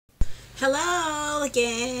Hello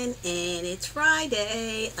again, and it's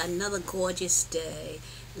Friday, another gorgeous day.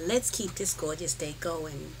 Let's keep this gorgeous day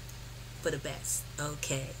going for the best.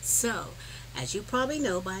 Okay, so as you probably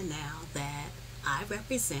know by now that I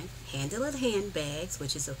represent Handbags,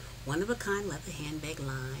 which is a one-of-a-kind leather handbag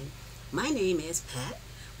line. My name is Pat,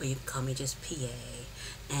 or you can call me just PA.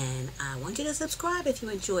 And I want you to subscribe if you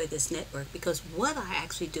enjoy this network, because what I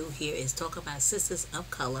actually do here is talk about sisters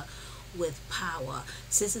of color with power,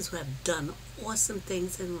 sisters who have done awesome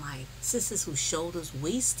things in life, sisters whose shoulders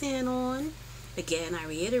we stand on. Again, I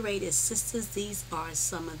reiterate, as sisters, these are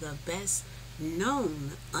some of the best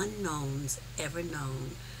known unknowns ever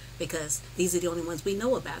known, because these are the only ones we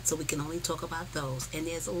know about, so we can only talk about those. And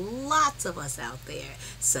there's lots of us out there.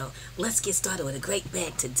 So let's get started with a great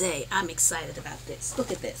bag today. I'm excited about this.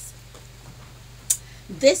 Look at this.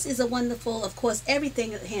 This is a wonderful, of course,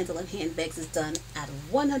 everything at Handle and Handbags is done out of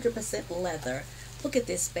 100% leather. Look at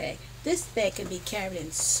this bag. This bag can be carried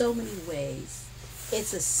in so many ways.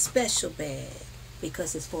 It's a special bag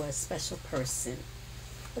because it's for a special person.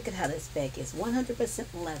 Look at how this bag is, 100%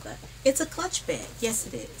 leather. It's a clutch bag. Yes,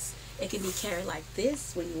 it is. It can be carried like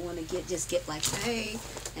this when you want to just get like, hey,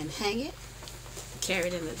 and hang it. Carry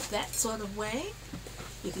it in that sort of way.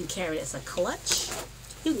 You can carry it as a clutch.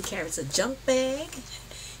 You can carry it as a junk bag.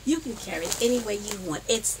 You can carry it any way you want.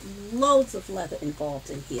 It's loads of leather involved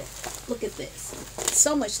in here. Look at this.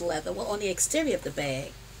 So much leather. Well, on the exterior of the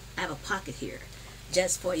bag, I have a pocket here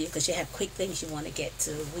just for you, because you have quick things you want to get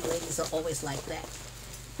to. We ladies are always like that.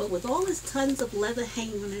 But with all this tons of leather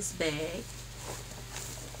hanging in this bag,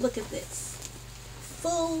 look at this.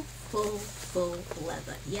 Full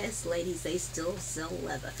leather. Yes, ladies, they still sell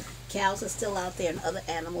leather. Cows are still out there and other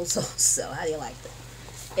animals also. How do you like that?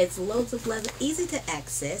 It's loads of leather, easy to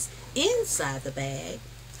access. Inside the bag,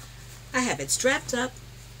 I have it strapped up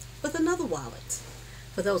with another wallet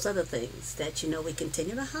for those other things that we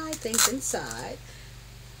continue to hide things inside.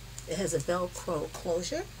 It has a Velcro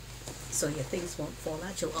closure, so your things won't fall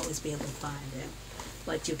out. You'll always be able to find them.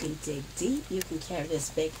 But you can dig deep. You can carry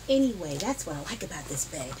this bag anyway. That's what I like about this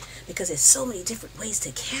bag, because there's so many different ways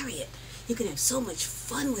to carry it. You can have so much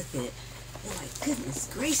fun with it. You're like, goodness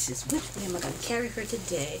gracious, which way am I going to carry her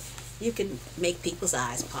today? You can make people's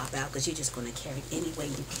eyes pop out, because you're just going to carry it any way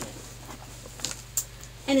you can.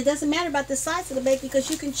 And it doesn't matter about the size of the bag, because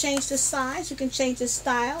you can change the size, you can change the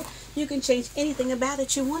style, you can change anything about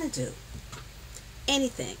it you want to do.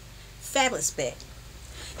 Anything. Fabulous bag.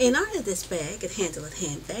 In honor of this bag at Handle and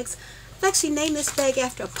Handbags, I've actually named this bag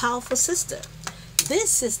after a powerful sister.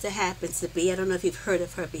 This sister happens to be, I don't know if you've heard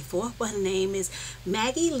of her before, but her name is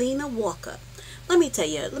Maggie Lena Walker. Let me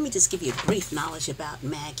just give you a brief knowledge about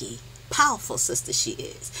Maggie. Powerful sister she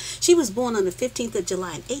is. She was born on the 15th of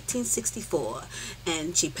July in 1864,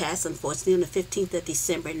 and she passed, unfortunately, on the 15th of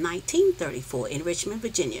December 1934 in Richmond,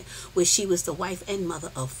 Virginia, where she was the wife and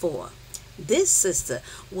mother of 4. This sister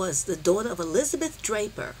was the daughter of Elizabeth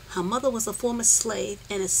Draper. Her mother was a former slave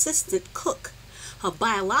and assistant cook. Her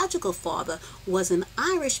biological father was an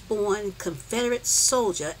Irish-born Confederate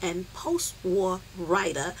soldier and post-war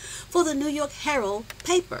writer for the New York Herald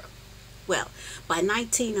paper. Well, by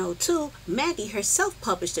 1902, Maggie herself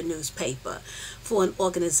published a newspaper for an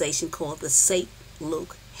organization called the St.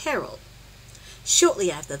 Luke Herald.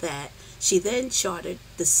 Shortly after that, she then chartered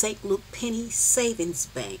the St. Luke Penny Savings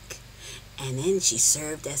Bank. And then she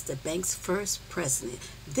served as the bank's first president.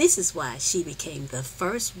 This is why she became the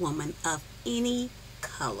first woman of any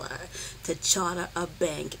color to charter a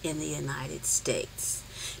bank in the United States,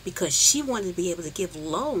 because she wanted to be able to give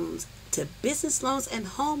loans, to business loans and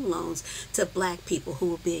home loans, to black people who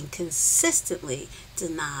were being consistently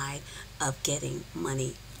denied of getting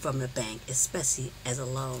money from the bank, especially as a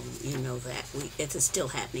loan. You know that. It's still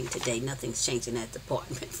happening today. Nothing's changed in that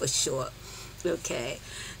department for sure. Okay.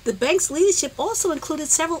 The bank's leadership also included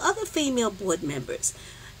several other female board members.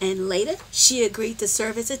 And later, she agreed to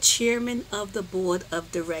serve as a chairman of the board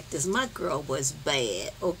of directors. My girl was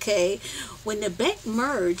bad, okay? When the bank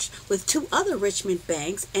merged with 2 other Richmond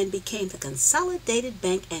banks and became the Consolidated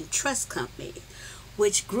Bank and Trust Company,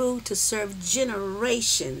 which grew to serve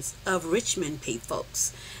generations of Richmond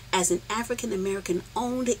folks as an African-American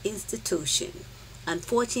owned institution.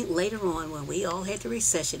 Unfortunately, later on, when we all had the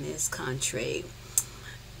recession in this country,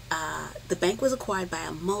 the bank was acquired by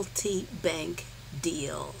a multi-bank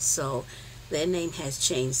deal. So their name has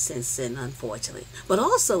changed since then, unfortunately. But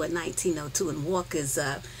also in 1902, in Walker's,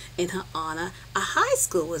 in her honor, a high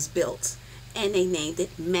school was built, and they named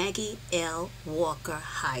it Maggie L. Walker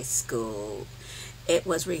High School. It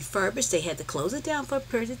was refurbished. They had to close it down for a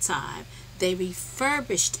period of time. They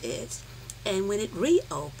refurbished it, and when it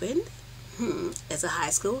reopened as a high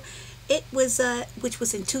school, It was, which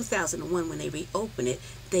was in 2001 when they reopened it.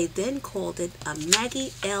 They then called it a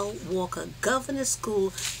Maggie L. Walker Governor School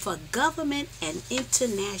for Government and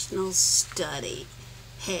International Study.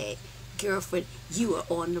 Hey, girlfriend, you are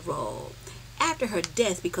on the roll. After her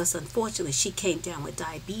death, because unfortunately she came down with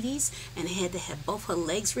diabetes and had to have both her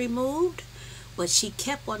legs removed, but she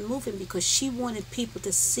kept on moving because she wanted people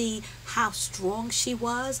to see how strong she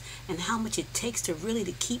was and how much it takes to really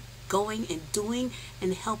to keep going and doing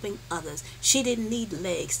and helping others. She didn't need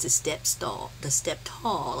legs to step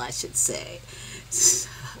tall, I should say.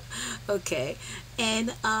 Okay,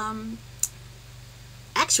 and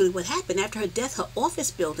actually, what happened after her death, her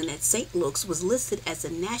office building at St. Luke's was listed as the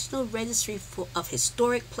National Registry of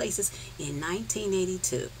Historic Places in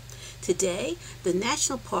 1982. Today, the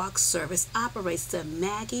National Park Service operates the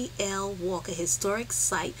Maggie L. Walker Historic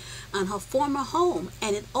Site on her former home,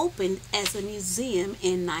 and it opened as a museum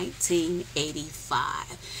in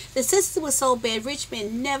 1985. The sister was so bad,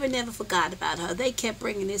 Richmond never forgot about her. They kept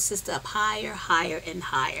bringing this sister up higher, higher, and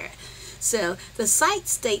higher. So the site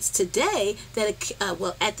states today that,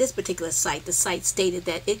 at this particular site, the site stated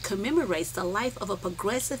that it commemorates the life of a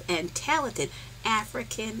progressive and talented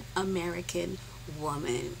African American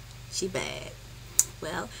woman. She bad.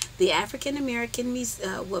 Well, the African American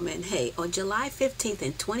woman, hey, on July 15th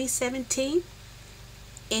in 2017,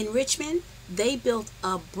 in Richmond, they built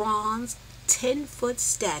a bronze 10-foot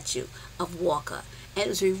statue of Walker, and it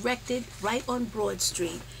was erected right on Broad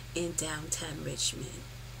Street in downtown Richmond.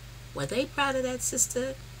 Were they proud of that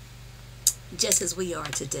sister? Just as we are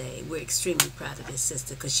today. We're extremely proud of this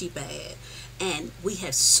sister because she bad. And we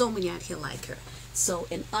have so many out here like her. So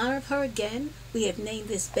in honor of her again, we have named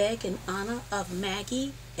this bag in honor of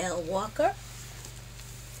Maggie L. Walker,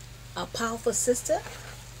 a powerful sister.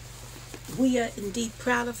 We are indeed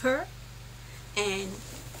proud of her. And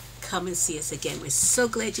come and see us again. We're so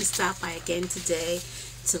glad you stopped by again today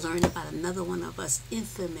to learn about another one of us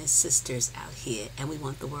infamous sisters out here. And we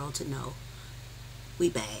want the world to know we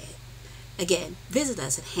bad. Again, visit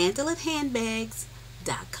us at handbags.com.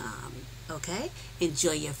 Okay?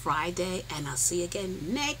 Enjoy your Friday, and I'll see you again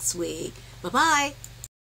next week. Bye-bye.